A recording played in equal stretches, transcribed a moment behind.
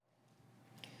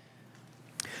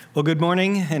Well, good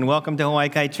morning and welcome to Hawaii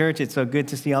Kai Church. It's so good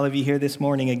to see all of you here this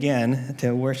morning again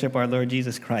to worship our Lord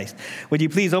Jesus Christ. Would you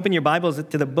please open your Bibles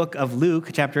to the book of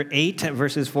Luke, chapter 8,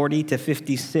 verses 40 to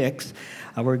 56.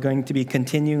 We're going to be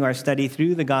continuing our study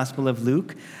through the Gospel of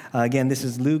Luke. Again, this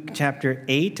is Luke chapter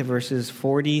 8, verses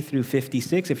 40 through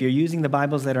 56. If you're using the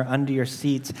Bibles that are under your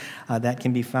seats, that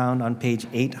can be found on page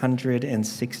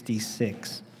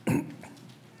 866.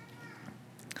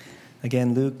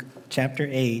 Again, Luke chapter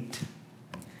 8,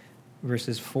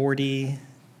 verses 40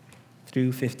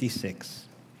 through 56.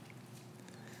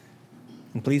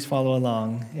 And please follow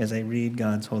along as I read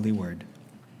God's holy word.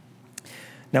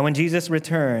 Now when Jesus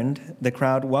returned, the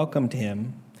crowd welcomed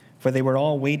him, for they were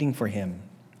all waiting for him.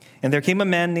 And there came a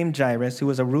man named Jairus, who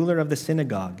was a ruler of the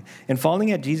synagogue. And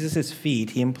falling at Jesus' feet,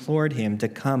 he implored him to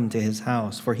come to his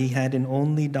house, for he had an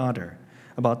only daughter,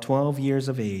 about 12 years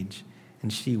of age,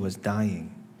 and she was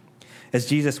dying. As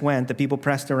Jesus went, the people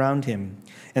pressed around him.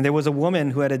 And there was a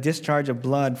woman who had a discharge of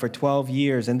blood for 12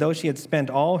 years, and though she had spent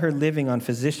all her living on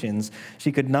physicians,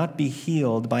 she could not be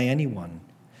healed by anyone.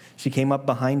 She came up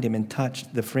behind him and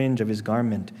touched the fringe of his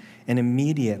garment, and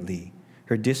immediately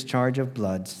her discharge of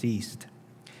blood ceased.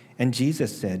 And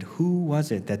Jesus said, "Who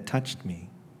was it that touched me?"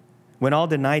 When all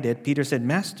denied it, Peter said,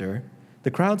 "Master,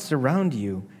 the crowds surround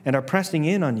you and are pressing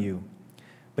in on you."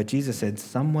 But Jesus said,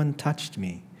 "Someone touched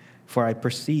me, for I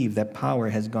perceive that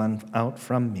power has gone out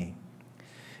from me."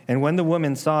 And when the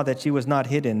woman saw that she was not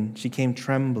hidden, she came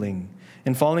trembling,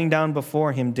 and falling down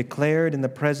before him, declared in the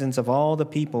presence of all the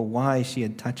people why she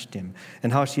had touched him,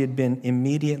 and how she had been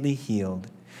immediately healed.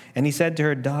 And he said to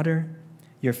her, "Daughter,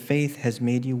 your faith has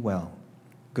made you well.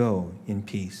 Go in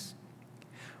peace."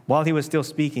 While he was still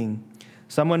speaking,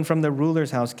 someone from the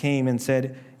ruler's house came and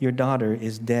said, "Your daughter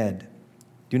is dead.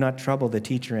 Do not trouble the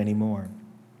teacher anymore."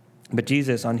 But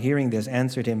Jesus, on hearing this,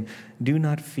 answered him, "Do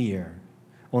not fear,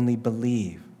 only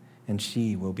believe, and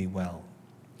she will be well."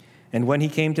 And when he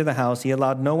came to the house, he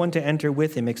allowed no one to enter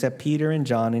with him except Peter and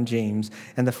John and James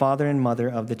and the father and mother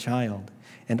of the child.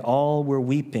 And all were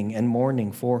weeping and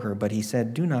mourning for her. But he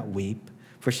said, "Do not weep,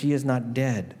 for she is not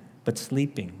dead, but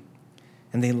sleeping."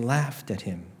 And they laughed at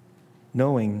him,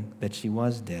 knowing that she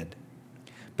was dead.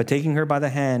 But taking her by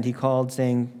the hand, he called,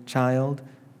 saying, "Child,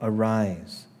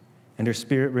 arise." And her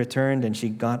spirit returned, and she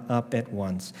got up at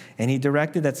once. And he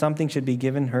directed that something should be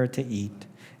given her to eat.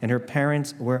 And her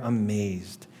parents were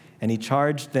amazed. And he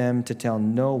charged them to tell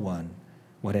no one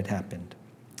what had happened.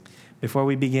 Before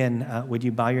we begin, would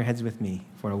you bow your heads with me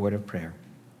for a word of prayer?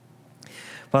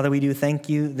 Father, we do thank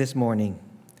you this morning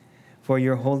for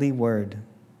your holy word.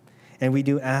 And we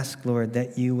do ask, Lord,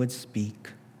 that you would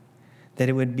speak, that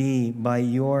it would be by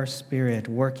your Spirit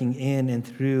working in and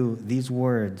through these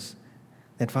words,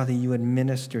 that, Father, you would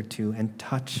minister to and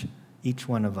touch each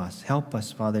one of us. Help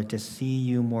us, Father, to see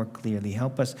you more clearly.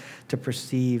 Help us to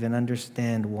perceive and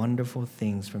understand wonderful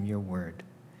things from your word.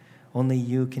 Only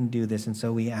you can do this, and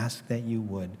so we ask that you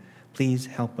would. Please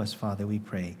help us, Father, we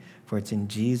pray. For it's in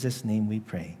Jesus' name we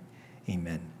pray.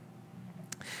 Amen.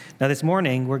 Now, this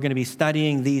morning, we're going to be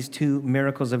studying these two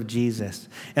miracles of Jesus.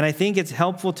 And I think it's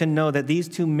helpful to know that these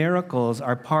two miracles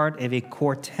are part of a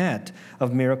quartet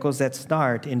of miracles that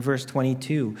start in verse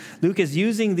 22. Luke is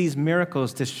using these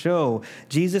miracles to show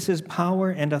Jesus' power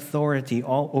and authority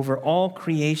over all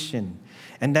creation,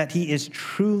 and that he is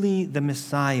truly the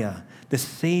Messiah, the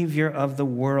Savior of the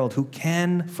world, who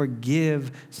can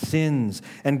forgive sins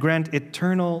and grant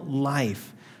eternal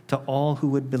life to all who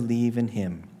would believe in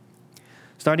him.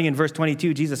 Starting in verse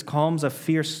 22, Jesus calms a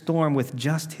fierce storm with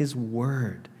just his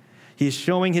word. He is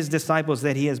showing his disciples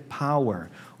that he has power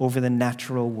over the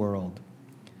natural world.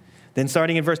 Then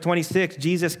starting in verse 26,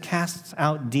 Jesus casts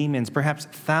out demons, perhaps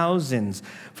thousands,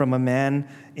 from a man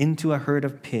into a herd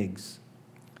of pigs.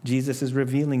 Jesus is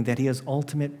revealing that he has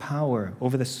ultimate power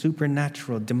over the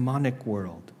supernatural, demonic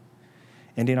world.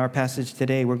 And in our passage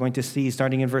today, we're going to see,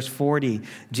 starting in verse 40,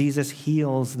 Jesus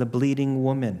heals the bleeding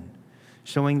woman,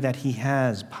 showing that he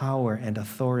has power and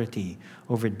authority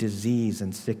over disease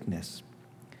and sickness.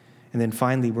 And then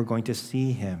finally, we're going to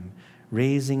see him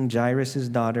raising Jairus'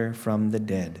 daughter from the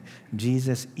dead.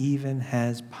 Jesus even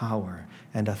has power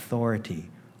and authority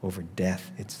over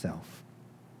death itself.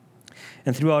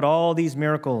 And throughout all these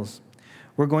miracles,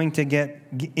 we're going to get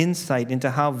insight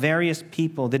into how various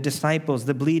people, the disciples,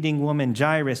 the bleeding woman,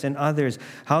 Jairus, and others,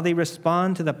 how they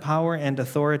respond to the power and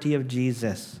authority of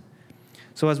Jesus.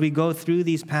 So as we go through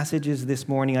these passages this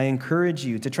morning, I encourage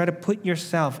you to try to put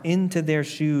yourself into their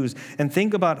shoes and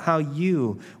think about how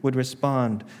you would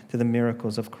respond to the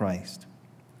miracles of Christ.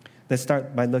 Let's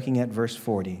start by looking at verse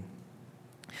 40.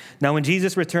 Now when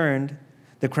Jesus returned,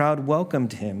 The crowd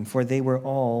welcomed him, for they were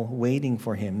all waiting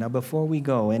for him. Now, before we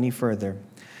go any further,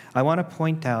 I want to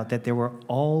point out that there were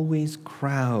always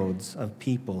crowds of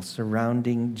people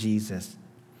surrounding Jesus.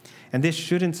 And this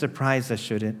shouldn't surprise us,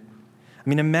 should it? I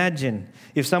mean, imagine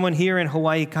if someone here in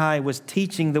Hawaii Kai was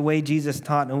teaching the way Jesus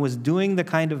taught and was doing the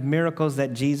kind of miracles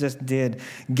that Jesus did.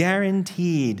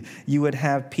 Guaranteed you would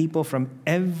have people from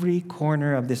every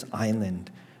corner of this island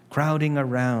crowding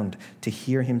around to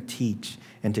hear him teach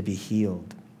and to be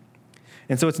healed.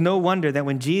 And so it's no wonder that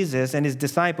when Jesus and his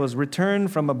disciples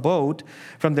returned from a boat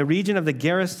from the region of the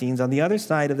Gerasenes on the other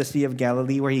side of the Sea of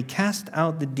Galilee, where he cast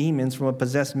out the demons from a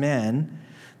possessed man,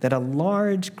 that a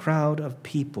large crowd of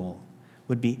people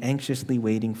would be anxiously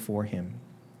waiting for him.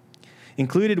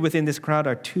 Included within this crowd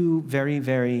are two very,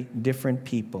 very different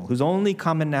people whose only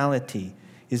commonality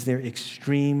is their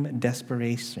extreme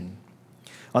desperation.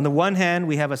 On the one hand,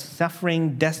 we have a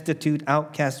suffering, destitute,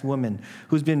 outcast woman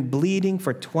who's been bleeding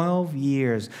for 12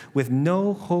 years with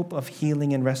no hope of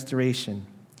healing and restoration.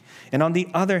 And on the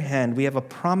other hand, we have a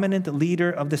prominent leader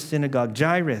of the synagogue,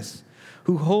 Jairus,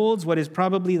 who holds what is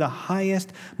probably the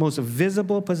highest, most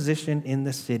visible position in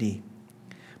the city.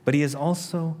 But he is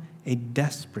also a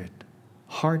desperate,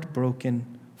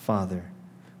 heartbroken father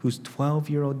whose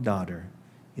 12-year-old daughter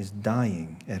is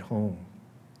dying at home.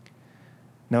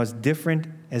 Now, as different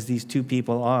as these two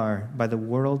people are by the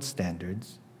world's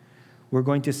standards, we're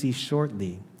going to see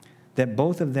shortly that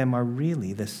both of them are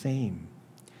really the same.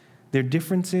 Their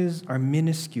differences are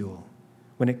minuscule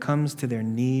when it comes to their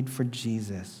need for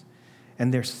Jesus,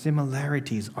 and their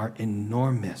similarities are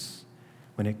enormous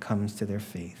when it comes to their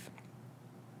faith.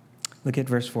 Look at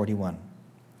verse 41.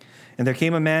 And there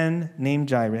came a man named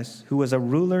Jairus, who was a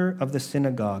ruler of the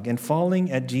synagogue, and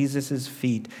falling at Jesus'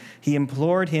 feet, he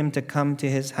implored him to come to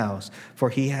his house,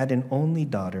 for he had an only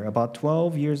daughter, about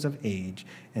 12 years of age,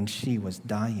 and she was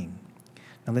dying.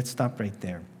 Now let's stop right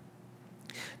there.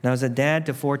 Now, as a dad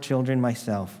to 4 children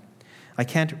myself, I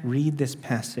can't read this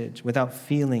passage without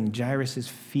feeling Jairus'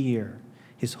 fear,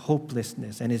 his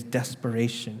hopelessness, and his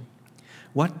desperation.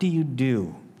 What do you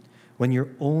do when your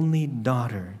only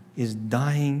daughter is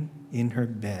dying in her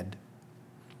bed?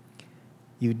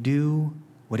 You do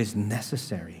what is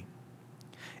necessary.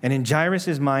 And in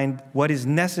Jairus' mind, what is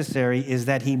necessary is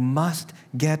that he must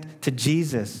get to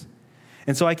Jesus.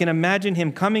 And so I can imagine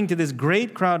him coming to this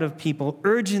great crowd of people,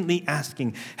 urgently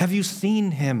asking, "Have you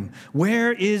seen him?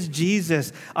 Where is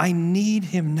Jesus? I need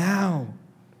him now."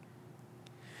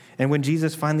 And when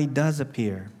Jesus finally does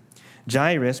appear,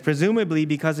 Jairus, presumably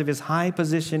because of his high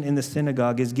position in the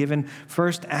synagogue, is given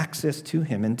first access to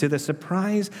him. And to the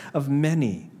surprise of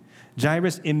many,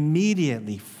 Jairus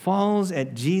immediately falls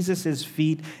at Jesus'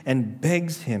 feet and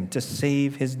begs him to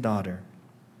save his daughter.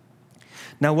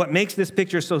 Now, what makes this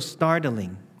picture so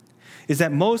startling is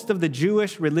that most of the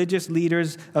Jewish religious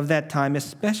leaders of that time,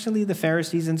 especially the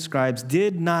Pharisees and scribes,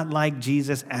 did not like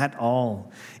Jesus at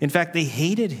all. In fact, they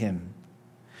hated him.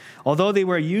 Although they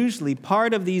were usually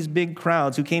part of these big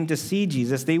crowds who came to see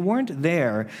Jesus, they weren't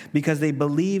there because they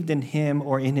believed in him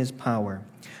or in his power.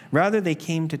 Rather, they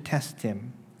came to test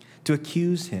him, to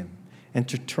accuse him, and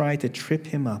to try to trip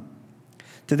him up.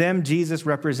 To them, Jesus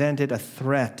represented a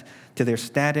threat to their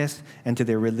status and to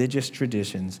their religious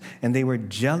traditions, and they were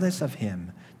jealous of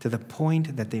him to the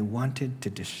point that they wanted to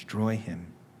destroy him.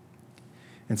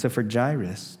 And so for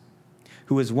Jairus,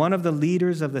 who was one of the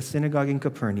leaders of the synagogue in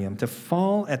Capernaum, to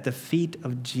fall at the feet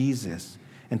of Jesus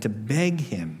and to beg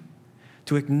him,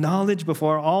 to acknowledge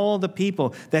before all the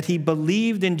people that he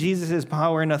believed in Jesus'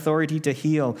 power and authority to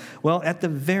heal, well, at the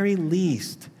very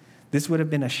least, this would have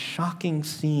been a shocking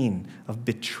scene of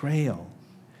betrayal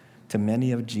to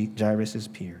many of Jairus'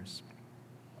 peers.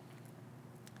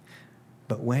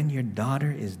 But when your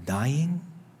daughter is dying,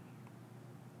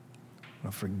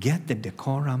 well, forget the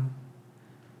decorum.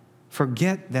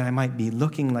 Forget that I might be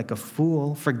looking like a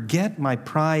fool. Forget my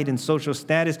pride and social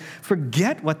status.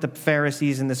 Forget what the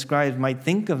Pharisees and the scribes might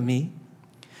think of me.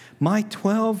 My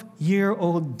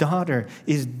 12-year-old daughter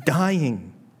is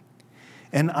dying,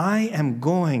 and I am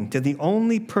going to the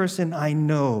only person I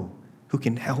know who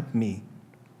can help me.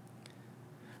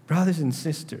 Brothers and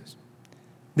sisters,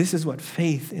 this is what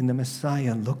faith in the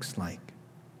Messiah looks like.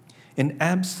 An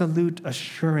absolute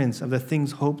assurance of the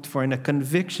things hoped for and a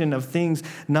conviction of things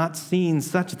not seen,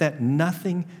 such that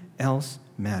nothing else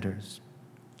matters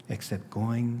except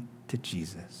going to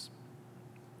Jesus.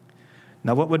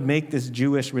 Now, what would make this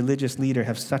Jewish religious leader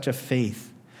have such a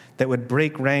faith that would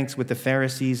break ranks with the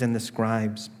Pharisees and the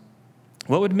scribes?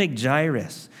 What would make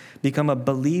Jairus become a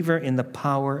believer in the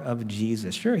power of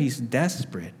Jesus? Sure, he's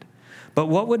desperate. But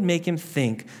what would make him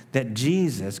think that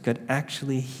Jesus could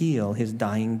actually heal his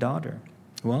dying daughter?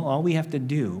 Well, all we have to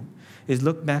do is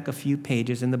look back a few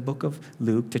pages in the book of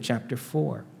Luke to chapter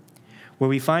 4, where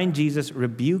we find Jesus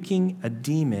rebuking a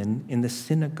demon in the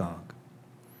synagogue.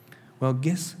 Well,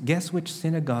 guess which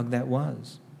synagogue that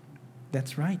was?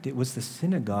 That's right, it was the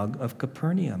synagogue of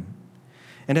Capernaum.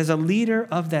 And as a leader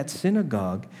of that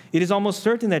synagogue, it is almost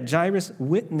certain that Jairus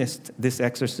witnessed this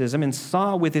exorcism and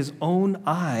saw with his own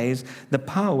eyes the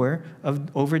power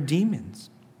over demons.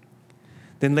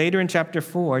 Then later in chapter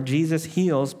 4, Jesus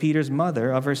heals Peter's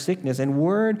mother of her sickness, and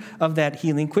word of that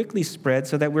healing quickly spread,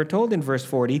 so that we're told in verse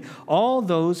 40, all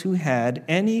those who had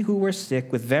any who were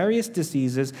sick with various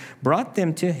diseases brought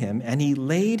them to him, and he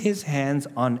laid his hands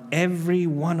on every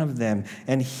one of them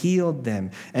and healed them.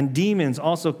 And demons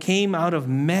also came out of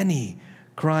many,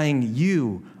 crying,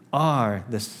 "You are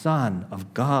the Son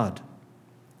of God."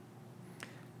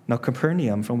 Now,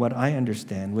 Capernaum, from what I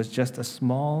understand, was just a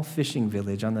small fishing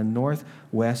village on the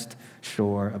northwest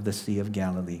shore of the Sea of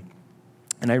Galilee.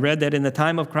 And I read that in the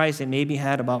time of Christ, it maybe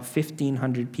had about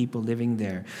 1,500 people living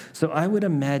there. So I would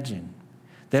imagine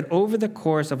that over the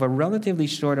course of a relatively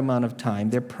short amount of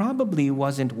time, there probably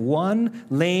wasn't one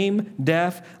lame,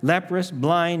 deaf, leprous,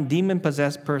 blind,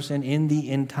 demon-possessed person in the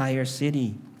entire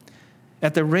city.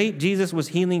 At the rate Jesus was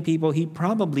healing people, he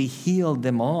probably healed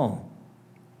them all.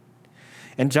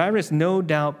 And Jairus no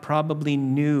doubt probably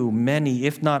knew many,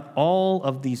 if not all,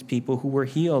 of these people who were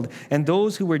healed. And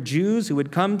those who were Jews who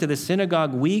would come to the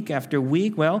synagogue week after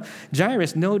week, well,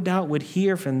 Jairus no doubt would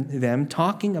hear from them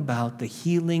talking about the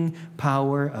healing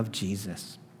power of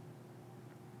Jesus.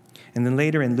 And then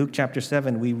later in Luke chapter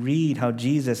 7, we read how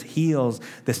Jesus heals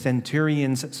the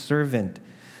centurion's servant.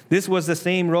 This was the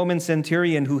same Roman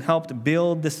centurion who helped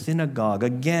build the synagogue.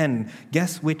 Again,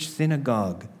 guess which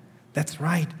synagogue? That's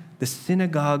right. The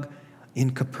synagogue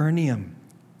in Capernaum,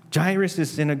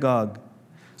 Jairus' synagogue.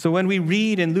 So when we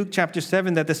read in Luke chapter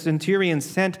 7 that the centurion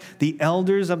sent the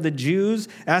elders of the Jews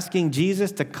asking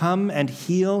Jesus to come and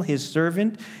heal his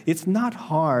servant, it's not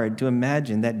hard to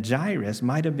imagine that Jairus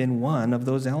might have been one of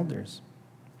those elders.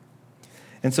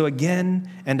 And so again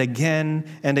and again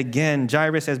and again,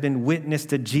 Jairus has been witness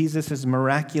to Jesus'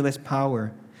 miraculous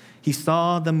power. He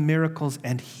saw the miracles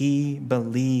and he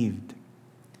believed.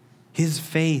 His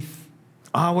faith,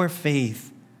 our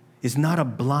faith, is not a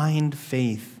blind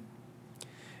faith.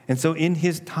 And so in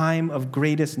his time of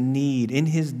greatest need, in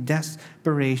his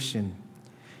desperation,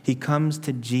 he comes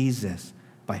to Jesus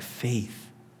by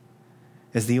faith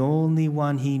as the only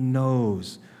one he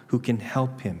knows who can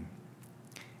help him.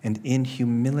 And in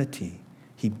humility,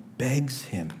 he begs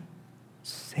him,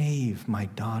 "Save my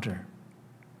daughter."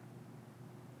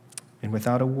 And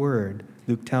without a word,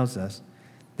 Luke tells us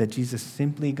that Jesus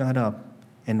simply got up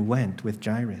and went with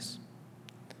Jairus.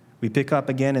 We pick up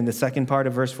again in the second part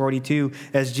of verse 42.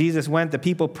 As Jesus went, the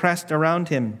people pressed around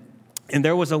him. And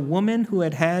there was a woman who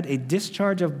had had a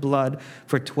discharge of blood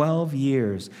for 12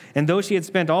 years. And though she had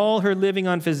spent all her living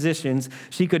on physicians,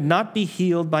 she could not be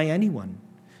healed by anyone.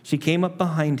 She came up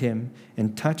behind him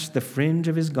and touched the fringe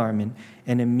of his garment,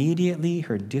 and immediately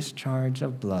her discharge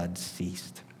of blood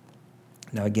ceased.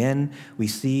 Now again, we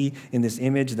see in this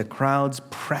image the crowds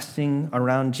pressing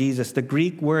around Jesus. The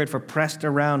Greek word for pressed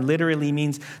around literally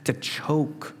means to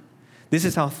choke. This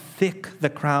is how thick the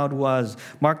crowd was.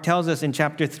 Mark tells us in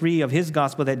chapter 3 of his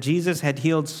gospel that Jesus had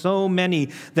healed so many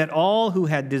that all who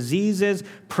had diseases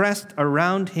pressed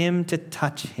around him to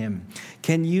touch him.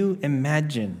 Can you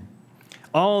imagine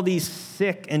all these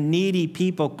sick and needy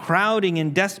people crowding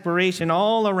in desperation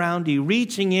all around you,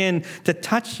 reaching in to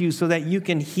touch you so that you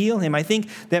can heal him? I think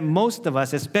that most of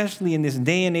us, especially in this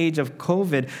day and age of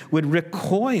COVID, would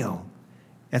recoil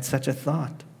at such a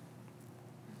thought.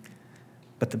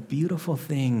 But the beautiful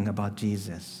thing about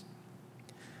Jesus,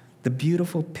 the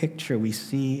beautiful picture we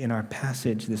see in our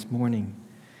passage this morning,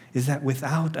 is that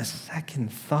without a second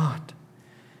thought,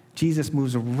 Jesus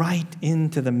moves right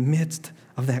into the midst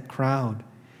of that crowd,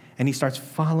 and he starts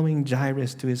following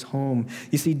Jairus to his home.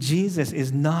 You see, Jesus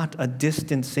is not a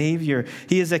distant Savior.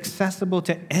 He is accessible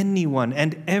to anyone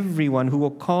and everyone who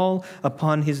will call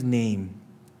upon his name.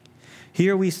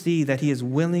 Here we see that he is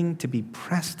willing to be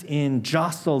pressed in,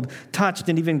 jostled, touched,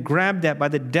 and even grabbed at by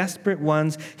the desperate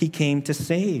ones he came to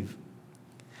save.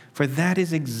 For that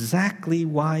is exactly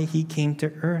why he came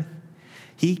to earth.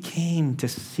 He came to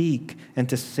seek and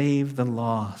to save the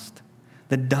lost,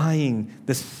 the dying,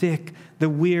 the sick, the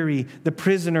weary, the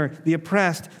prisoner, the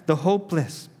oppressed, the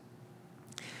hopeless.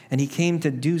 And he came to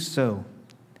do so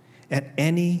at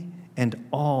any and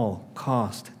all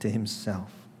cost to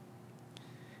himself.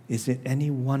 Is it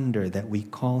any wonder that we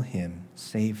call him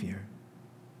Savior?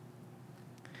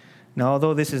 Now,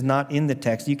 although this is not in the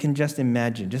text, you can just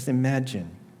imagine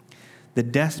The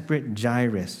desperate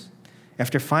Jairus,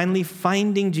 after finally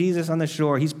finding Jesus on the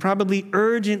shore, he's probably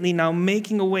urgently now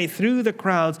making a way through the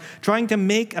crowds, trying to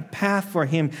make a path for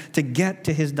him to get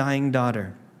to his dying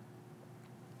daughter.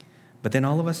 But then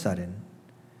all of a sudden,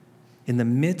 in the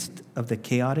midst of the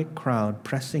chaotic crowd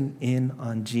pressing in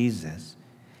on Jesus,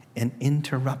 an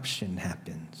interruption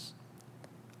happens.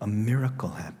 A miracle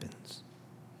happens.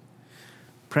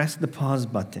 Press the pause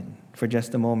button for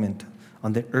just a moment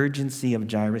on the urgency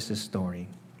of Jairus' story,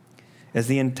 as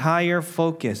the entire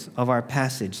focus of our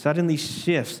passage suddenly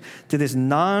shifts to this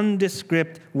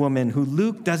nondescript woman who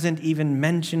Luke doesn't even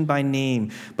mention by name,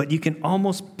 but you can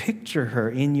almost picture her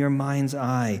in your mind's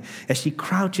eye as she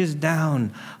crouches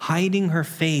down, hiding her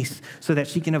face so that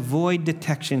she can avoid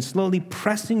detection, slowly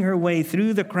pressing her way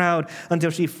through the crowd until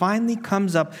she finally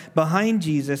comes up behind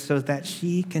Jesus so that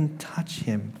she can touch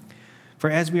him. For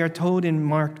as we are told in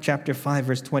Mark chapter 5,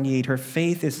 verse 28, her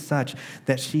faith is such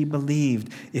that she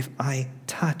believed, if I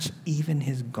touch even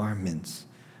his garments,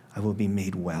 I will be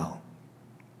made well.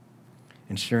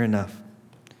 And sure enough,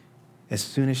 as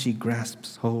soon as she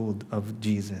grasps hold of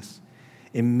Jesus,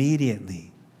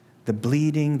 immediately the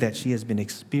bleeding that she has been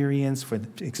experiencing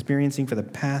for the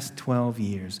past 12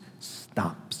 years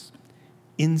stops.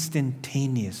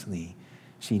 Instantaneously,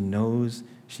 she knows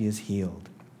she is healed.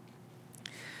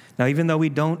 Now, even though we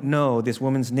don't know this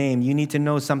woman's name, you need to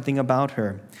know something about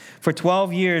her. For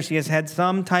 12 years, she has had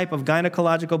some type of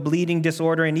gynecological bleeding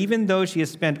disorder, and even though she has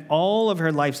spent all of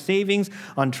her life savings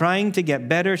on trying to get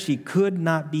better, she could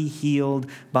not be healed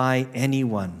by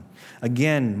anyone.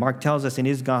 Again, Mark tells us in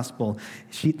his gospel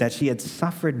that she had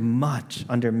suffered much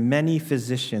under many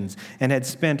physicians and had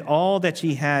spent all that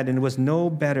she had and was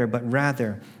no better, but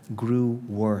rather grew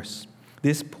worse.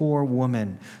 This poor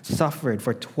woman suffered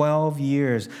for 12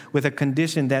 years with a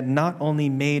condition that not only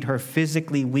made her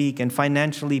physically weak and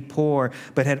financially poor,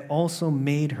 but had also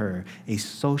made her a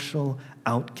social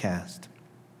outcast.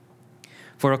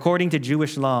 For according to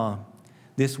Jewish law,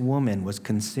 this woman was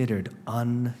considered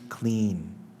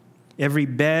unclean. Every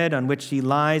bed on which she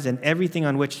lies and everything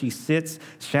on which she sits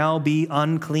shall be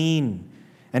unclean.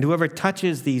 And whoever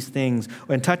touches these things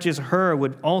and touches her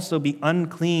would also be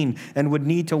unclean and would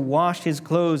need to wash his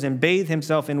clothes and bathe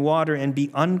himself in water and be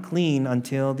unclean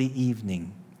until the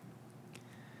evening.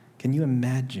 Can you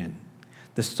imagine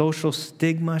the social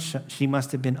stigma she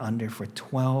must have been under for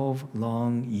 12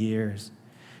 long years?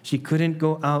 She couldn't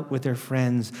go out with her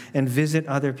friends and visit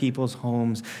other people's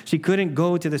homes. She couldn't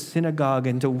go to the synagogue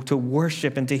and to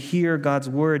worship and to hear God's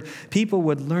word. People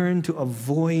would learn to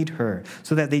avoid her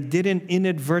so that they didn't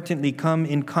inadvertently come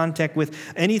in contact with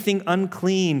anything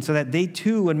unclean, so that they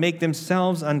too would make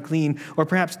themselves unclean or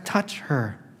perhaps touch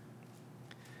her.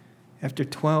 After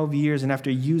 12 years and after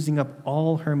using up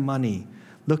all her money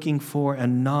looking for a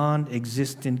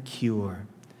non-existent cure,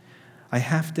 I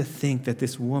have to think that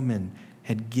this woman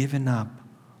had given up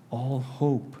all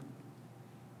hope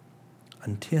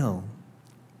until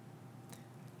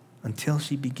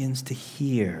she begins to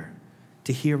hear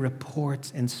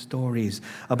reports and stories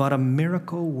about a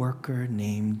miracle worker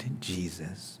named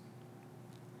Jesus.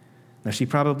 Now, she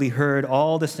probably heard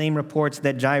all the same reports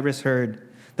that Jairus heard,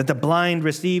 that the blind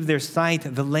receive their sight,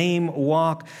 the lame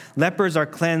walk, lepers are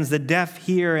cleansed, the deaf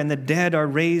hear, and the dead are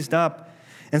raised up.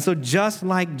 And so just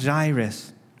like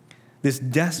Jairus, this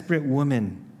desperate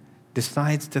woman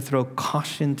decides to throw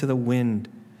caution to the wind.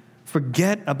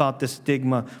 Forget about the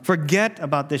stigma. Forget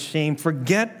about the shame.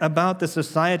 Forget about the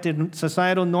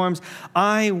societal norms.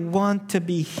 I want to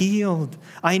be healed.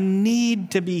 I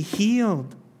need to be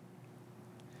healed.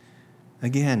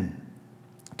 Again,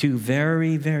 two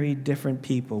very, very different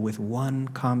people with one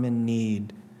common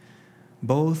need.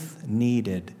 Both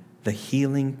needed the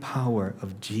healing power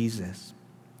of Jesus.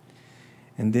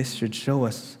 And this should show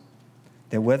us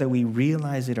that whether we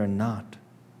realize it or not,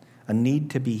 a need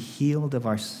to be healed of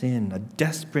our sin, a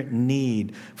desperate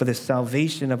need for the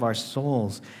salvation of our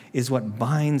souls is what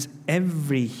binds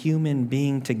every human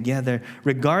being together,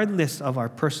 regardless of our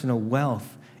personal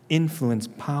wealth, influence,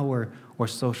 power, or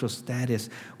social status.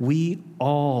 We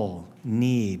all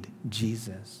need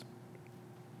Jesus.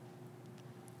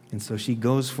 And so she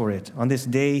goes for it. On this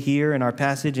day here in our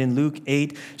passage in Luke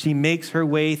 8, she makes her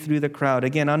way through the crowd.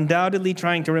 Again, undoubtedly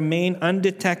trying to remain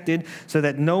undetected so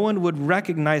that no one would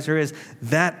recognize her as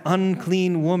that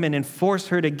unclean woman and force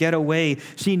her to get away.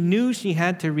 She knew she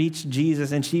had to reach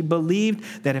Jesus, and she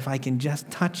believed that if I can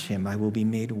just touch him, I will be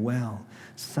made well.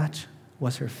 Such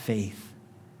was her faith.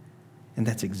 And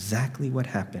that's exactly what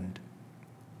happened.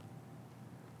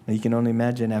 You can only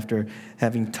imagine after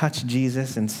having touched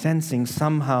Jesus and sensing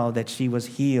somehow that she was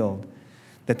healed,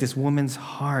 that this woman's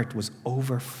heart was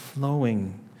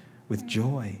overflowing with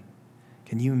joy.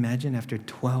 Can you imagine after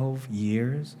 12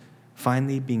 years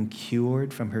finally being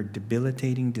cured from her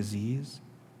debilitating disease?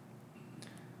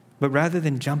 But rather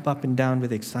than jump up and down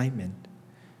with excitement,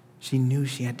 she knew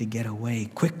she had to get away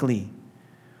quickly.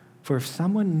 For if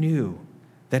someone knew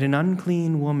that an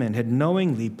unclean woman had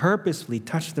knowingly, purposefully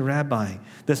touched the rabbi,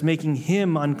 thus making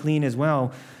him unclean as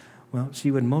well, she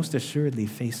would most assuredly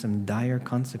face some dire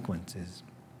consequences.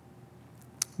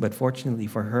 But fortunately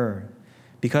for her,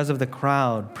 because of the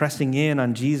crowd pressing in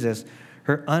on Jesus,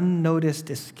 her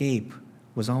unnoticed escape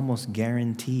was almost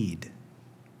guaranteed,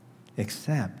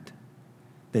 except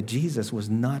that Jesus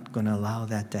was not going to allow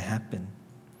that to happen.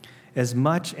 As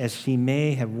much as she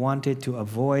may have wanted to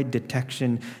avoid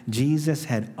detection, Jesus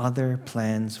had other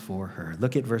plans for her.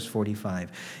 Look at verse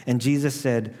 45. And Jesus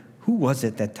said, "Who was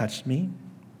it that touched me?"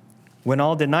 When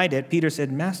all denied it, Peter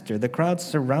said, "Master, the crowds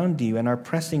surround you and are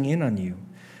pressing in on you."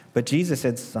 But Jesus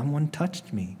said, "Someone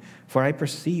touched me, for I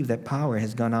perceive that power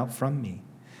has gone out from me."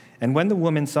 And when the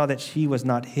woman saw that she was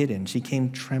not hidden, she came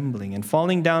trembling and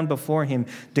falling down before him,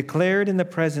 declared in the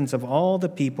presence of all the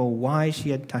people why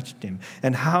she had touched him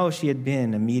and how she had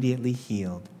been immediately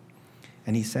healed.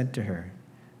 And he said to her,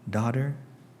 "Daughter,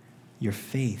 your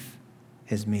faith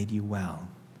has made you well.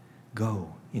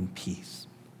 Go in peace."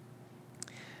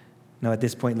 Now at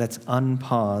this point, let's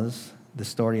unpause the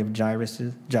story of Jairus,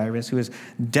 who is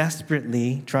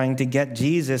desperately trying to get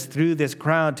Jesus through this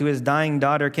crowd to his dying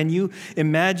daughter. Can you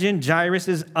imagine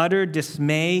Jairus' utter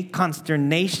dismay,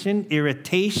 consternation,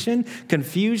 irritation,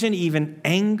 confusion, even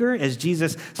anger as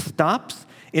Jesus stops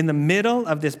in the middle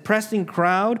of this pressing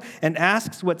crowd and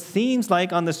asks what seems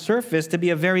like on the surface to be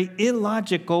a very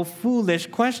illogical, foolish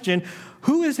question: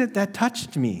 "Who is it that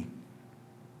touched me?"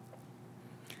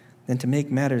 And to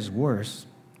make matters worse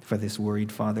for this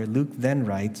worried father, Luke then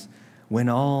writes, "when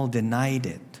all denied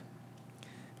it,"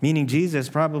 meaning Jesus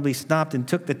probably stopped and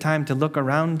took the time to look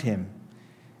around him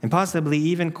and possibly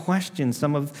even question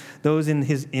some of those in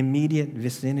his immediate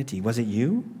vicinity. Was it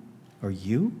you? Or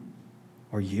you?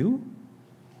 Or you?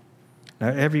 Now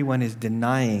everyone is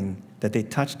denying that they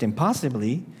touched him,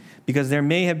 possibly because there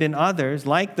may have been others,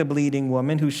 like the bleeding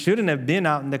woman, who shouldn't have been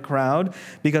out in the crowd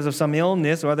because of some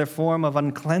illness or other form of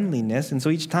uncleanliness. And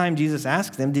so each time Jesus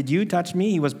asks them, "Did you touch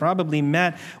me?" he was probably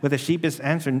met with a sheepish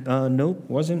answer, "Nope,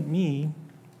 wasn't me."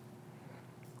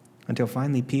 Until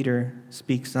finally Peter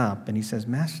speaks up and he says,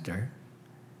 "Master,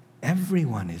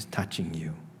 everyone is touching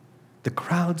you. The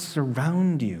crowds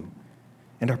surround you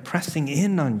and are pressing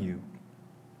in on you."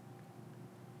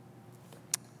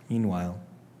 Meanwhile,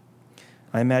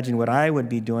 I imagine what I would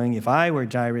be doing if I were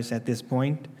Jairus at this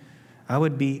point. I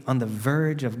would be on the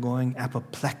verge of going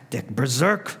apoplectic,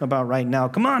 berserk about right now.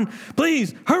 "Come on,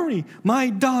 please, hurry. My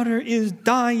daughter is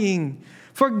dying.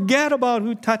 Forget about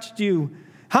who touched you.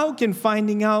 How can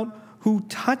finding out who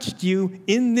touched you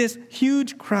in this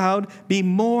huge crowd be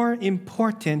more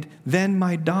important than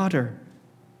my daughter?"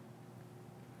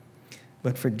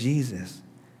 But for Jesus,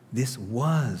 this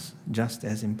was just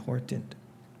as important.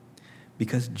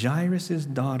 Because Jairus'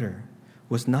 daughter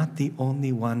was not the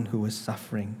only one who was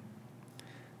suffering.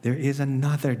 There is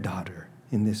another daughter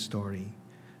in this story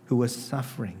who was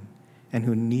suffering and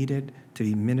who needed to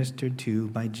be ministered to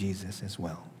by Jesus as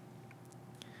well.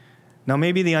 Now,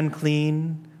 maybe the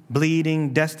unclean,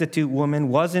 bleeding, destitute woman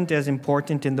wasn't as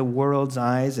important in the world's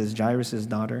eyes as Jairus'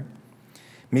 daughter.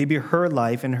 Maybe her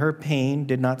life and her pain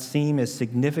did not seem as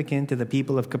significant to the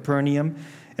people of Capernaum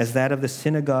as that of the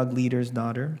synagogue leader's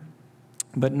daughter.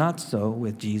 But not so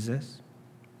with Jesus.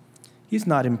 He's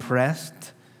not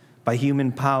impressed by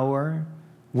human power,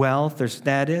 wealth, or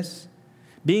status.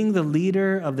 Being the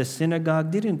leader of the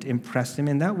synagogue didn't impress him,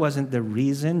 and that wasn't the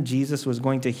reason Jesus was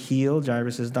going to heal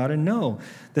Jairus' daughter. No,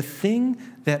 the thing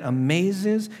that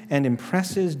amazes and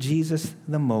impresses Jesus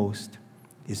the most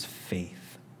is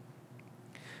faith.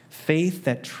 Faith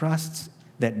that trusts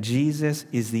that Jesus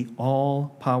is the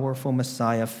all-powerful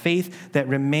Messiah. Faith that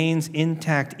remains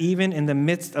intact even in the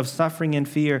midst of suffering and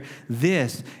fear.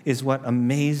 This is what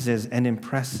amazes and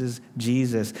impresses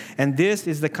Jesus. And this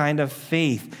is the kind of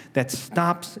faith that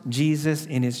stops Jesus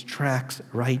in his tracks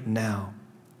right now.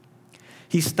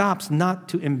 He stops not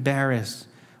to embarrass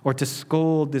or to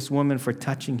scold this woman for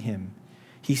touching him.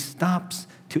 He stops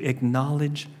to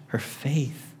acknowledge her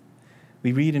faith.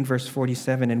 We read in verse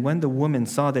 47, "And when the woman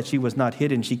saw that she was not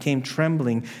hidden, she came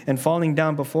trembling and falling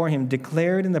down before him,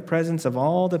 declared in the presence of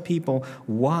all the people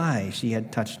why she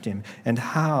had touched him and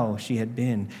how she had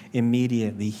been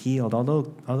immediately healed."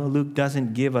 Although Luke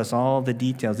doesn't give us all the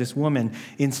details, this woman,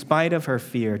 in spite of her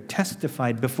fear,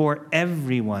 testified before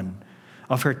everyone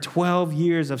of her 12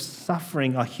 years of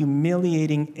suffering a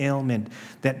humiliating ailment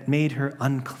that made her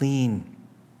unclean.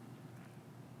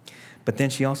 But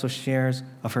then she also shares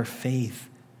of her faith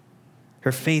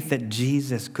that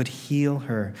Jesus could heal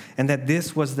her, and that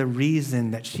this was the reason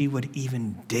that she would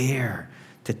even dare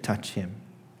to touch him.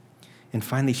 And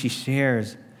finally, she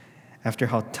shares after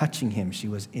how touching him, she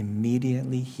was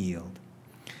immediately healed.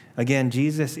 Again,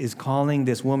 Jesus is calling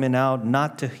this woman out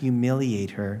not to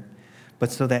humiliate her,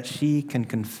 but so that she can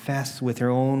confess with her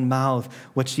own mouth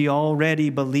what she already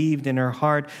believed in her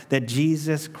heart, that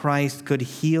Jesus Christ could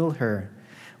heal her.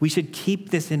 We should keep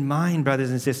this in mind, brothers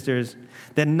and sisters,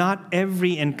 that not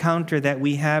every encounter that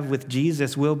we have with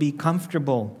Jesus will be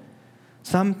comfortable.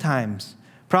 Sometimes,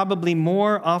 probably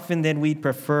more often than we'd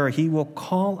prefer, he will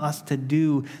call us to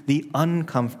do the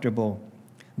uncomfortable,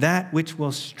 that which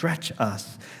will stretch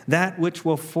us, that which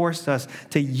will force us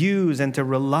to use and to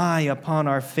rely upon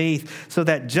our faith, so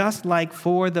that just like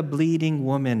for the bleeding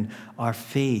woman, our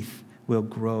faith will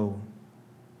grow.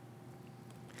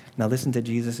 Now listen to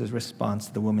Jesus' response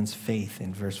to the woman's faith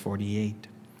in verse 48.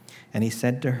 And he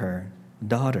said to her,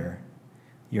 "Daughter,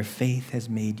 your faith has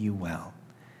made you well.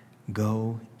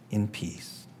 Go in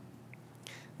peace."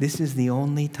 This is the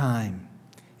only time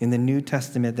in the New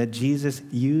Testament that Jesus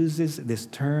uses this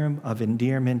term of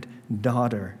endearment,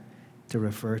 daughter, to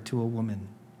refer to a woman.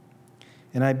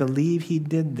 And I believe he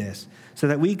did this so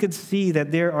that we could see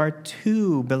that there are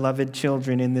two beloved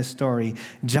children in this story,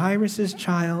 Jairus'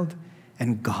 child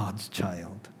and God's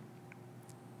child.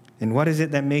 And what is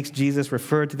it that makes Jesus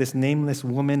refer to this nameless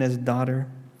woman as daughter?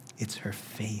 It's her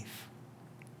faith.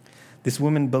 This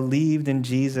woman believed in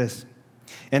Jesus,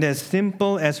 and as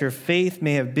simple as her faith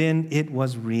may have been, it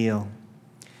was real.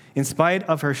 In spite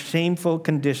of her shameful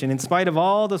condition, in spite of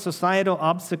all the societal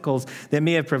obstacles that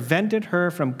may have prevented her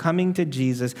from coming to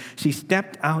Jesus, she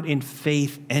stepped out in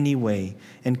faith anyway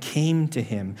and came to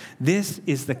him. This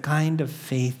is the kind of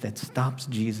faith that stops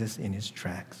Jesus in his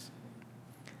tracks.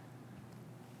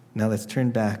 Now let's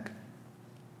turn back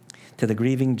to the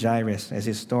grieving Jairus as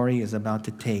his story is about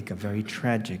to take a very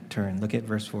tragic turn. Look at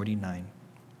verse 49.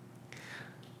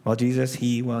 While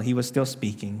he was still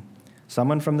speaking,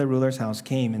 someone from the ruler's house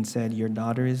came and said, "Your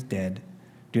daughter is dead.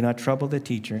 Do not trouble the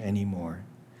teacher anymore."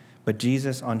 But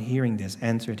Jesus, on hearing this,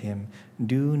 answered him,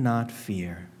 "Do not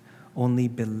fear, only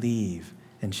believe,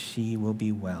 and she will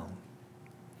be well."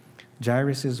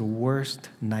 Jairus' worst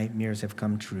nightmares have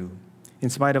come true. In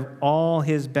spite of all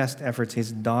his best efforts,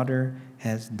 his daughter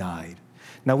has died.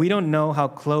 Now, we don't know how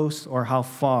close or how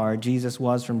far Jesus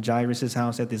was from Jairus'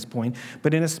 house at this point,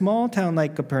 but in a small town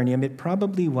like Capernaum, it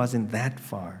probably wasn't that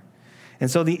far.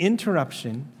 And so the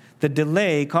interruption, the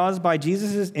delay caused by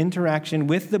Jesus' interaction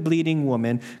with the bleeding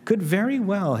woman could very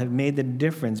well have made the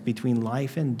difference between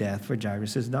life and death for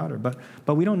Jairus' daughter.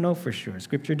 But we don't know for sure.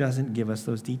 Scripture doesn't give us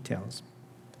those details.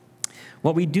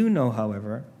 What we do know,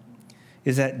 however,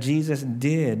 is that Jesus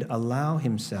did allow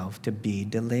himself to be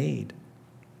delayed.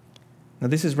 Now,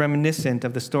 this is reminiscent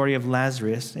of the story of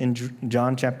Lazarus in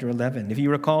John chapter 11. If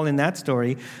you recall in that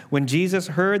story, when Jesus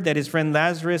heard that his friend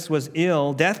Lazarus was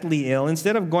ill, deathly ill,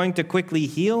 instead of going to quickly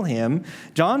heal him,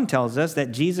 John tells us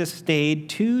that Jesus stayed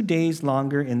 2 days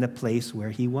longer in the place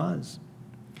where he was.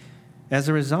 As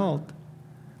a result,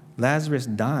 Lazarus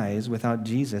dies without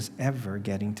Jesus ever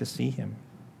getting to see him.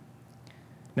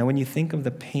 Now, when you think of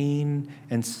the pain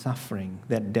and suffering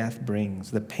that death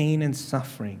brings, the pain and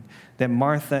suffering that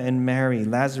Martha and Mary,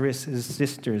 Lazarus'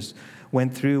 sisters,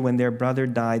 went through when their brother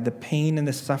died, the pain and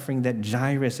the suffering that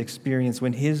Jairus experienced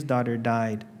when his daughter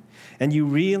died, and you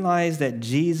realize that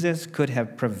Jesus could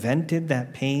have prevented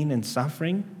that pain and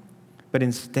suffering, but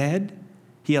instead,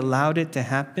 he allowed it to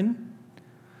happen,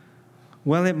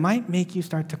 well, it might make you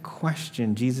start to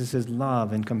question Jesus'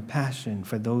 love and compassion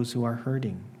for those who are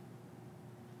hurting.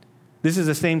 This is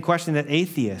the same question that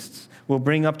atheists will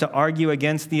bring up to argue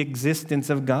against the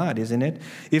existence of God, isn't it?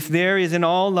 If there is an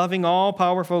all-loving,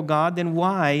 all-powerful God, then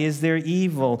why is there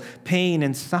evil, pain,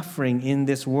 and suffering in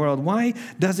this world? Why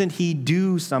doesn't he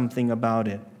do something about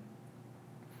it?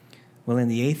 Well, in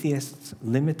the atheist's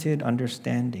limited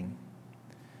understanding,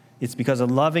 it's because a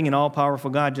loving and all-powerful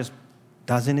God just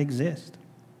doesn't exist.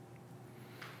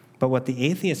 But what the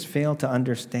atheists fail to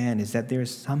understand is that there is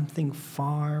something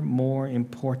far more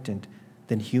important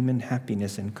than human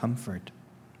happiness and comfort.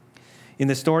 In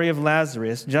the story of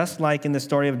Lazarus, just like in the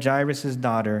story of Jairus'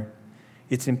 daughter,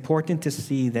 it's important to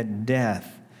see that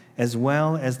death, as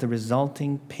well as the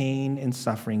resulting pain and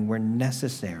suffering, were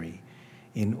necessary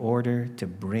in order to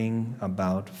bring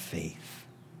about faith.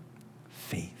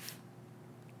 Faith.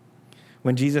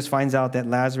 When Jesus finds out that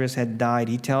Lazarus had died,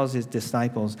 he tells his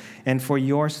disciples, "And for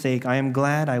your sake, I am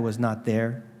glad I was not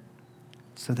there,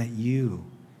 so that you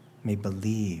may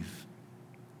believe."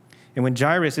 And when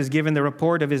Jairus is given the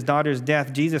report of his daughter's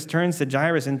death, Jesus turns to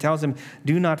Jairus and tells him,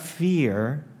 "Do not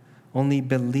fear, only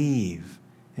believe,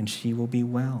 and she will be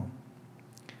well."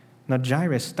 Now,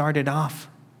 Jairus started off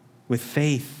with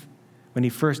faith when he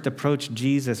first approached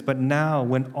Jesus, but now,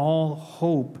 when all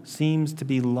hope seems to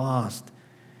be lost,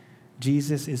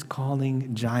 Jesus is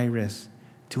calling Jairus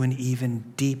to an even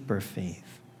deeper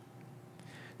faith.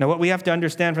 Now, what we have to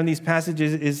understand from these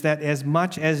passages is that as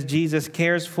much as Jesus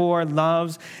cares for,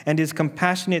 loves, and is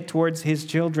compassionate towards his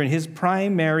children, his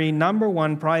primary, number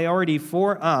one priority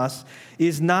for us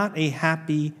is not a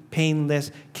happy,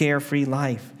 painless, carefree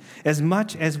life. As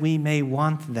much as we may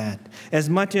want that, as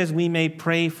much as we may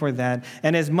pray for that,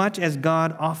 and as much as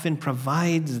God often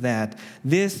provides that,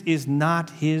 this is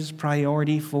not his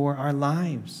priority for our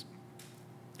lives.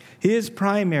 His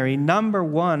primary, number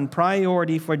one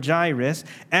priority for Jairus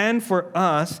and for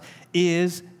us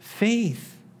is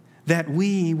faith, that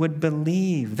we would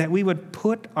believe, that we would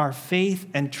put our faith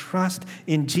and trust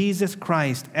in Jesus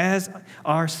Christ as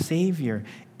our Savior,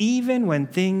 even when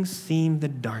things seem the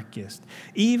darkest,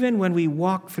 even when we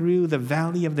walk through the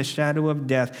valley of the shadow of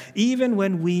death, even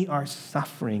when we are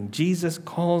suffering. Jesus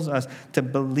calls us to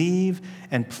believe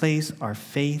and place our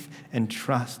faith and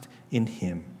trust in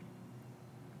him.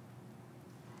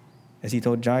 As he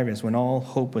told Jairus when all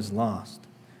hope was lost,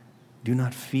 "Do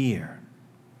not fear,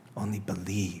 only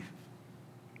believe."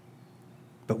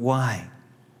 But why?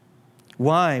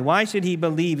 Why should he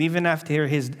believe even after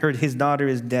his daughter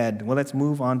is dead? Well, let's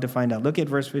move on to find out. Look at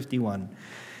verse 51.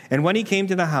 "And when he came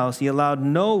to the house, he allowed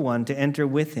no one to enter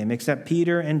with him except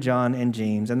Peter and John and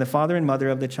James and the father and mother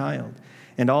of the child.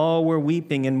 And all were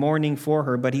weeping and mourning for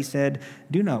her. But he said,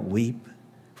 'Do not weep,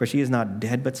 for she is not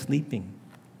dead but sleeping.'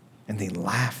 And they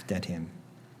laughed at him,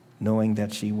 knowing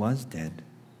that she was dead."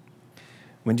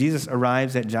 When Jesus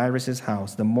arrives at Jairus'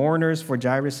 house, the mourners for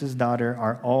Jairus' daughter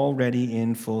are already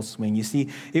in full swing. You see,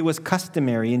 it was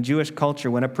customary in Jewish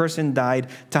culture when a person died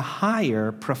to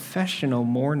hire professional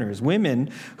mourners, women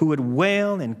who would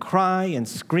wail and cry and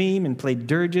scream and play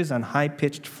dirges on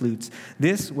high-pitched flutes.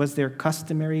 This was their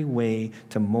customary way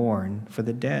to mourn for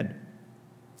the dead.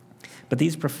 But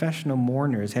these professional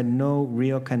mourners had no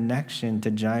real connection to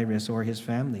Jairus or his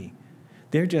family.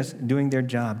 They're just doing their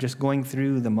job, just going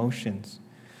through the motions.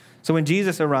 So when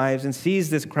Jesus arrives and sees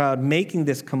this crowd making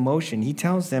this commotion, he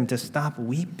tells them to stop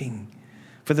weeping,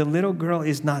 for the little girl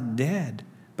is not dead,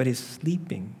 but is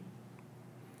sleeping.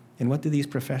 And what do these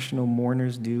professional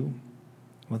mourners do?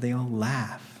 Well, they all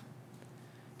laugh,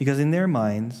 because in their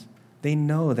minds, they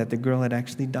know that the girl had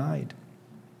actually died.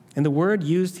 And the word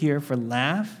used here for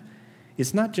laugh,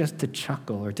 it's not just to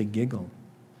chuckle or to giggle,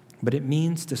 but it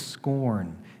means to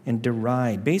scorn and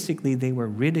deride. Basically, they were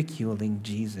ridiculing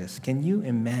Jesus. Can you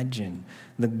imagine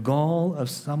the gall of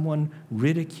someone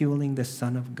ridiculing the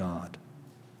Son of God?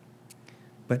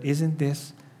 But isn't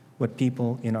this what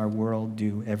people in our world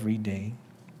do every day?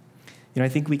 I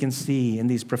think we can see in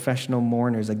these professional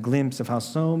mourners a glimpse of how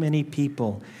so many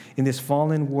people in this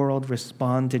fallen world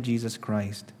respond to Jesus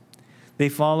Christ. They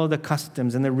follow the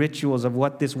customs and the rituals of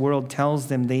what this world tells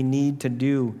them they need to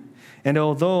do. And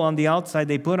although on the outside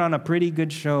they put on a pretty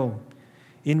good show,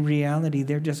 in reality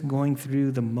they're just going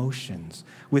through the motions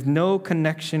with no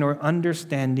connection or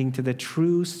understanding to the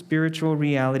true spiritual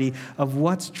reality of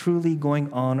what's truly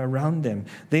going on around them.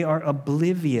 They are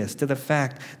oblivious to the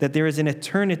fact that there is an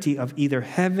eternity of either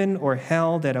heaven or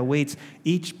hell that awaits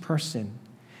each person,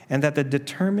 and that the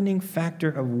determining factor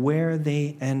of where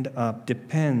they end up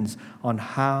depends on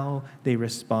how they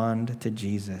respond to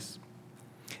Jesus.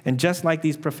 And just like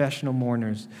these professional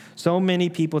mourners, so many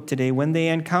people today, when they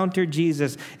encounter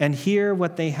Jesus and hear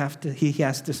what he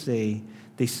has to say,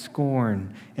 they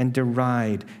scorn and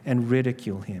deride and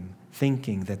ridicule him,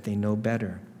 thinking that they know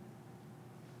better.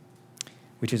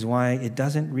 Which is why it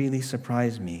doesn't really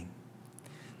surprise me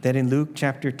that in Luke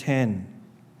chapter 10,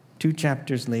 2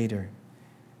 chapters later,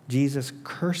 Jesus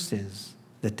curses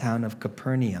the town of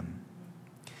Capernaum,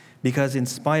 because in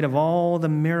spite of all the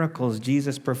miracles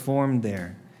Jesus performed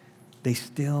there, they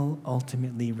still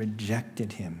ultimately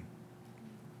rejected him.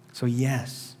 So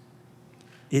yes,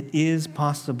 it is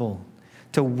possible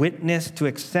to witness, to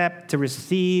accept, to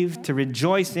receive, to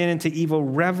rejoice in, and to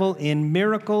even revel in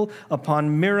miracle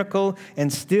upon miracle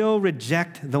and still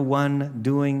reject the one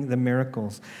doing the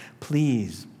miracles.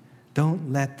 Please,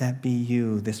 don't let that be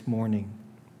you this morning.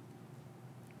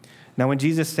 Now, when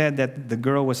Jesus said that the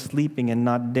girl was sleeping and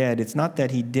not dead, it's not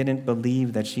that he didn't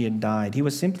believe that she had died. He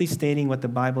was simply stating what the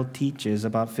Bible teaches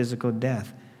about physical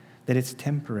death, that it's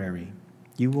temporary.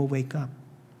 You will wake up.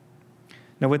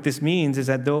 Now, what this means is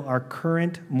that though our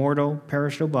current mortal,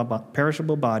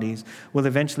 perishable bodies will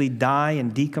eventually die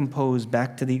and decompose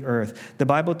back to the earth, the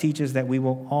Bible teaches that we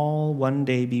will all one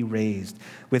day be raised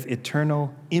with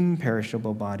eternal,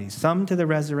 imperishable bodies, some to the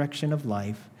resurrection of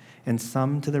life and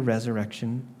some to the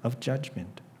resurrection of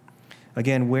judgment.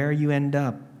 Again, where you end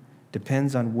up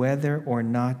depends on whether or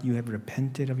not you have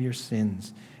repented of your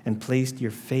sins and placed your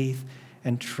faith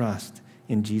and trust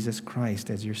in Jesus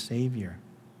Christ as your Savior.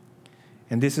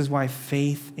 And this is why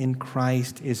faith in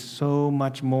Christ is so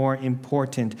much more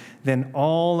important than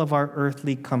all of our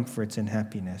earthly comforts and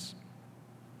happiness.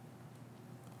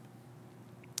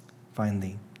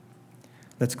 Finally,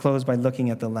 let's close by looking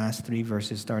at the last 3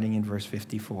 verses, starting in verse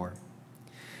 54.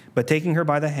 But taking her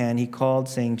by the hand, he called,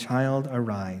 saying, "Child,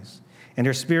 arise." And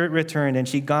her spirit returned, and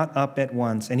she got up at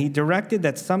once. And he directed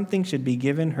that something should be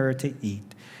given her to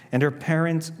eat. And her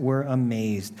parents were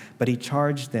amazed, but he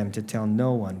charged them to tell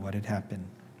no one what had happened.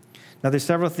 Now, there's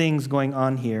several things going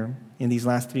on here in these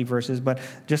last 3 verses, but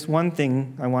just one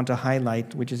thing I want to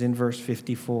highlight, which is in verse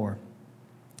 54.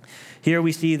 Here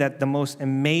we see that the most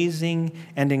amazing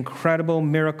and incredible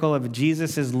miracle of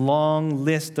Jesus' long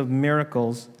list of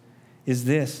miracles is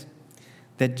this,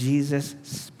 that Jesus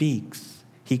speaks.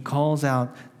 He calls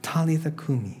out, "Talitha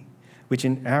kumi," which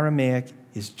in Aramaic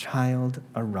is "child,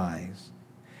 arise."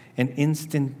 And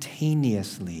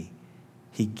instantaneously,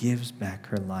 he gives back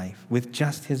her life with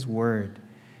just his word.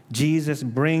 Jesus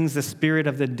brings the spirit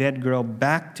of the dead girl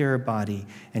back to her body,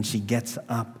 and she gets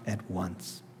up at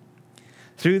once.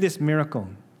 Through this miracle,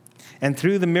 and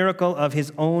through the miracle of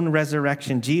his own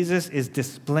resurrection, Jesus is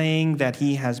displaying that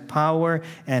he has power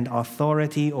and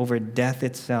authority over death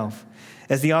itself.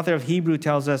 As the author of Hebrews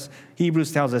tells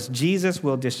us, Jesus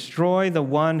will destroy the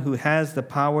one who has the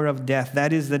power of death,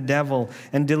 that is the devil,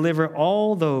 and deliver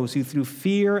all those who through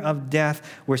fear of death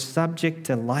were subject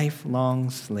to lifelong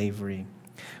slavery.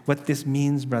 What this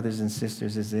means, brothers and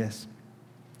sisters, is this,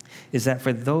 is that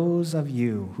for those of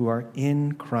you who are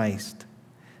in Christ,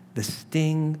 the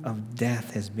sting of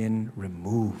death has been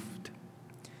removed,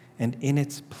 and in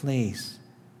its place,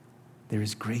 there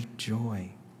is great joy.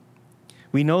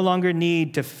 We no longer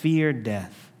need to fear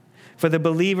death. For the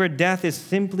believer, death is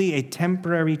simply a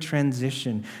temporary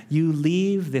transition. You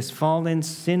leave this fallen,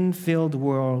 sin-filled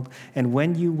world, and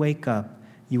when you wake up,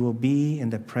 you will be in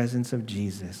the presence of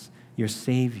Jesus, your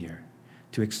Savior,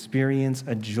 to experience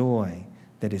a joy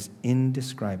that is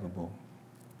indescribable.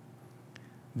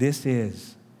 This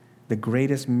is the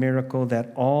greatest miracle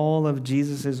that all of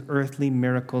Jesus' earthly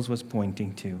miracles was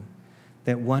pointing to,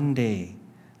 that one day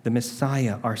the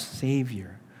Messiah, our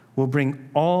Savior, will bring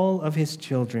all of his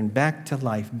children back to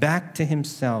life, back to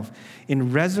himself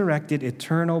in resurrected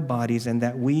eternal bodies, and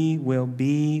that we will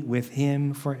be with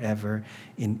him forever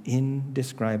in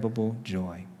indescribable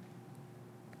joy.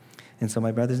 And so,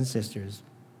 my brothers and sisters,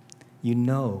 you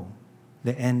know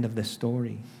the end of the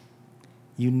story.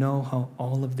 You know how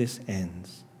all of this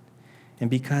ends. And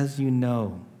because you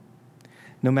know,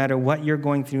 no matter what you're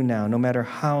going through now, no matter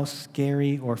how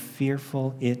scary or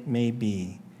fearful it may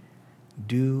be,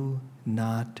 do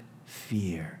not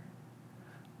fear,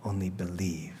 only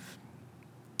believe.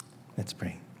 Let's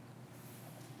pray.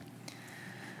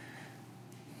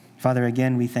 Father,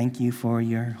 again, we thank you for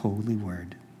your holy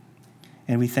word.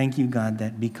 And we thank you, God,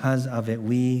 that because of it,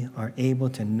 we are able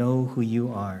to know who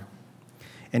you are.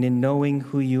 And in knowing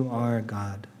who you are,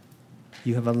 God,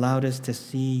 you have allowed us to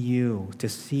see you, to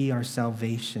see our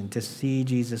salvation, to see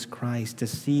Jesus Christ, to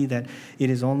see that it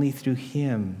is only through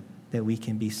him that we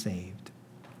can be saved.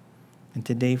 And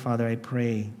today, Father, I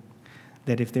pray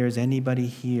that if there is anybody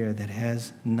here that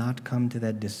has not come to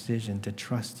that decision to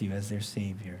trust you as their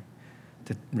Savior,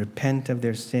 to repent of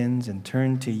their sins and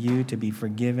turn to you to be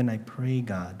forgiven, I pray,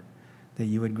 God, that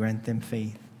you would grant them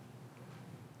faith.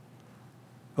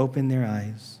 Open their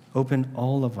eyes, open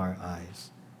all of our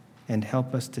eyes, and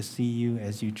help us to see you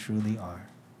as you truly are.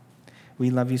 We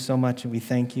love you so much, and we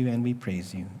thank you and we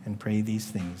praise you and pray these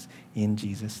things in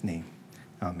Jesus' name.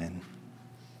 Amen.